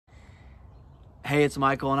Hey, it's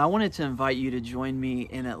Michael, and I wanted to invite you to join me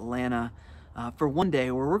in Atlanta for one day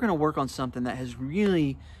where we're going to work on something that has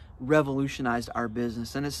really revolutionized our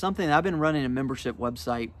business. And it's something that I've been running a membership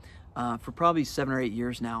website for probably 7 or 8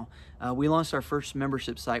 years now. We launched our first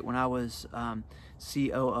membership site when I was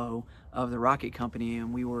COO of the Rocket Company,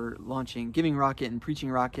 and we were launching Giving Rocket and Preaching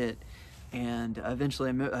Rocket, and eventually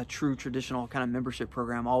a true traditional kind of membership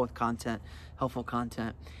program, all with content, helpful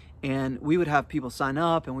content. And we would have people sign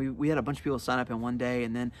up, and we had a bunch of people sign up in one day.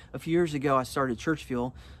 And then a few years ago, I started Church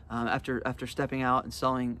Fuel. After stepping out and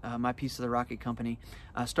selling my piece of the Rocket Company,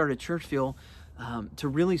 I started Church Fuel to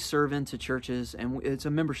really serve into churches, and it's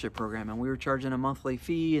a membership program. And we were charging a monthly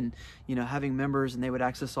fee, and having members, and they would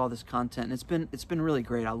access all this content. And it's been really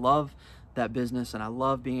great. I love that business, and I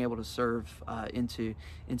love being able to serve into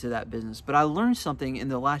that business. But I learned something in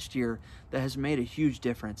the last year that has made a huge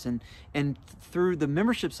difference, and through the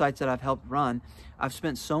membership sites that I've helped run, I've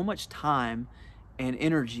spent so much time and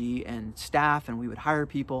energy and staff, and we would hire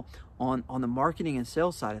people on the marketing and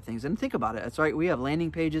sales side of things. And think about it, that's right, we have landing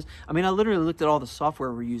pages. I mean, I literally looked at all the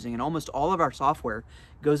software we're using, and almost all of our software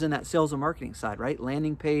goes in that sales and marketing side, right?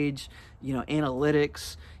 Landing page,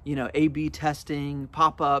 analytics, A/B testing,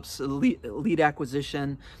 pop-ups, lead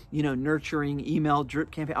acquisition, nurturing, email, drip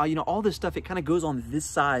campaign, all this stuff. It kind of goes on this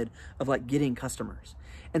side of like getting customers.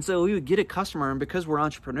 And so we would get a customer, and because we're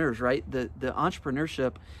entrepreneurs, right? The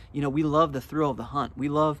entrepreneurship, we love the thrill of the hunt. We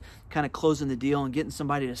love kind of closing the deal and getting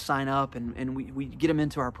somebody to sign up, and we get them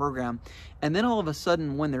into our program. And then all of a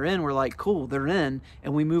sudden, when they're in, we're like, cool, they're in,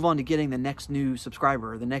 and we move on to getting the next new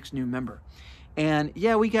subscriber or the next new member. And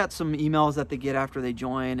yeah, we got some emails that they get after they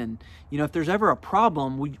join. And, if there's ever a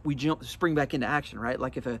problem, we spring back into action, right?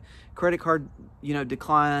 Like if a credit card,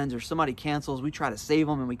 declines or somebody cancels, we try to save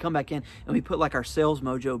them, and we come back in and we put like our sales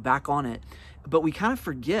mojo back on it. But we kind of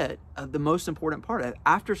forget the most important part.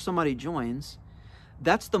 After somebody joins,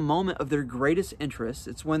 that's the moment of their greatest interest.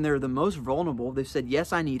 It's when they're the most vulnerable. They've said,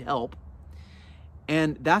 yes, I need help.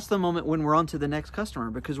 And that's the moment when we're on to the next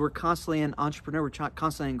customer, because we're constantly in entrepreneur, we're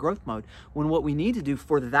constantly in growth mode, when what we need to do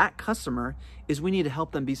for that customer is we need to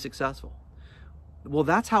help them be successful. Well,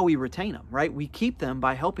 that's how we retain them, right? We keep them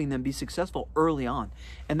by helping them be successful early on.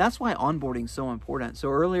 And that's why onboarding is so important. So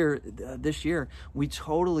earlier this year, we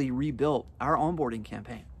totally rebuilt our onboarding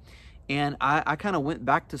campaign. And I kind of went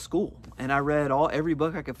back to school, and I read every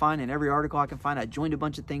book I could find and every article I could find. I joined a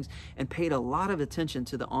bunch of things and paid a lot of attention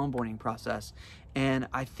to the onboarding process. And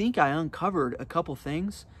I think I uncovered a couple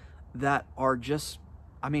things that are just,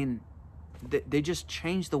 they just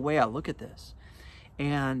changed the way I look at this.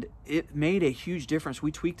 And it made a huge difference.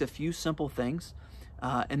 We tweaked a few simple things,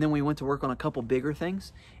 and then we went to work on a couple bigger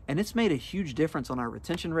things, and it's made a huge difference on our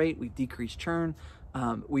retention rate. We've decreased churn.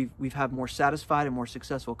 We've had more satisfied and more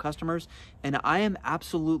successful customers. And I am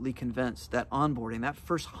absolutely convinced that onboarding, that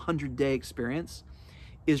first 100-day experience,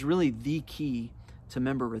 is really the key to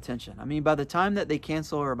member retention. I mean, by the time that they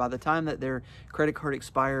cancel, or by the time that their credit card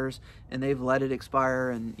expires and they've let it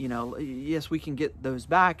expire, and yes, we can get those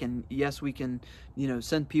back, and yes, we can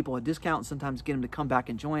send people a discount and sometimes get them to come back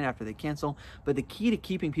and join after they cancel. But the key to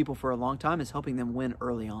keeping people for a long time is helping them win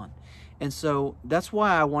early on. And so that's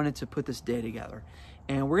why I wanted to put this day together.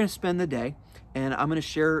 And we're going to spend the day, and I'm going to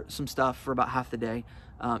share some stuff for about half the day.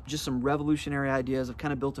 Just some revolutionary ideas. I've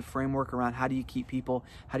kind of built a framework around how do you keep people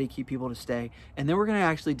to stay. And then we're going to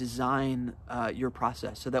actually design your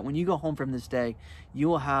process so that when you go home from this day, you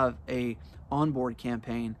will have a onboard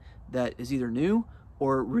campaign that is either new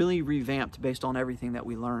or really revamped based on everything that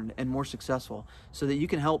we learned, and more successful, so that you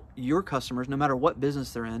can help your customers, no matter what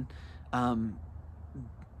business they're in,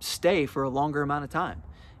 stay for a longer amount of time.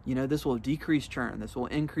 This will decrease churn, this will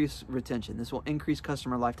increase retention, this will increase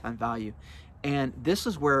customer lifetime value. And this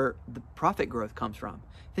is where the profit growth comes from.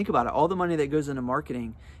 Think about it. All the money that goes into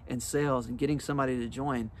marketing and sales and getting somebody to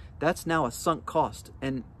join, that's now a sunk cost.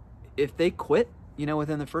 And if they quit,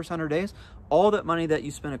 within the first 100 days, all that money that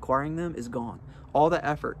you spent acquiring them is gone. All that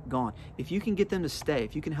effort, gone. If you can get them to stay,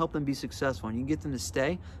 if you can help them be successful and you can get them to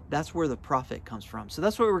stay, that's where the profit comes from. So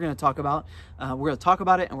that's what we're going to talk about. We're going to talk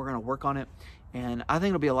about it, and we're going to work on it. And I think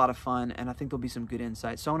it'll be a lot of fun, and I think there'll be some good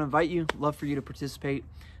insights. So I want to invite you, love for you to participate.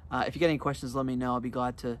 If you got any questions, let me know. I'll be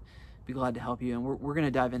glad to help you. And we're going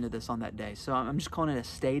to dive into this on that day. So I'm just calling it a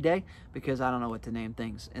stay day, because I don't know what to name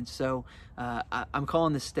things. And so I'm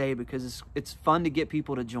calling this stay because it's fun to get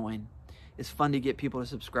people to join. It's fun to get people to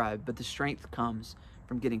subscribe, but the strength comes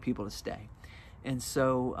from getting people to stay. And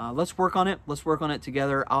so let's work on it. Let's work on it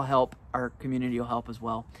together. I'll help. Our community will help as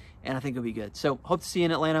well. And I think it'll be good. So hope to see you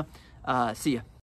in Atlanta. See ya.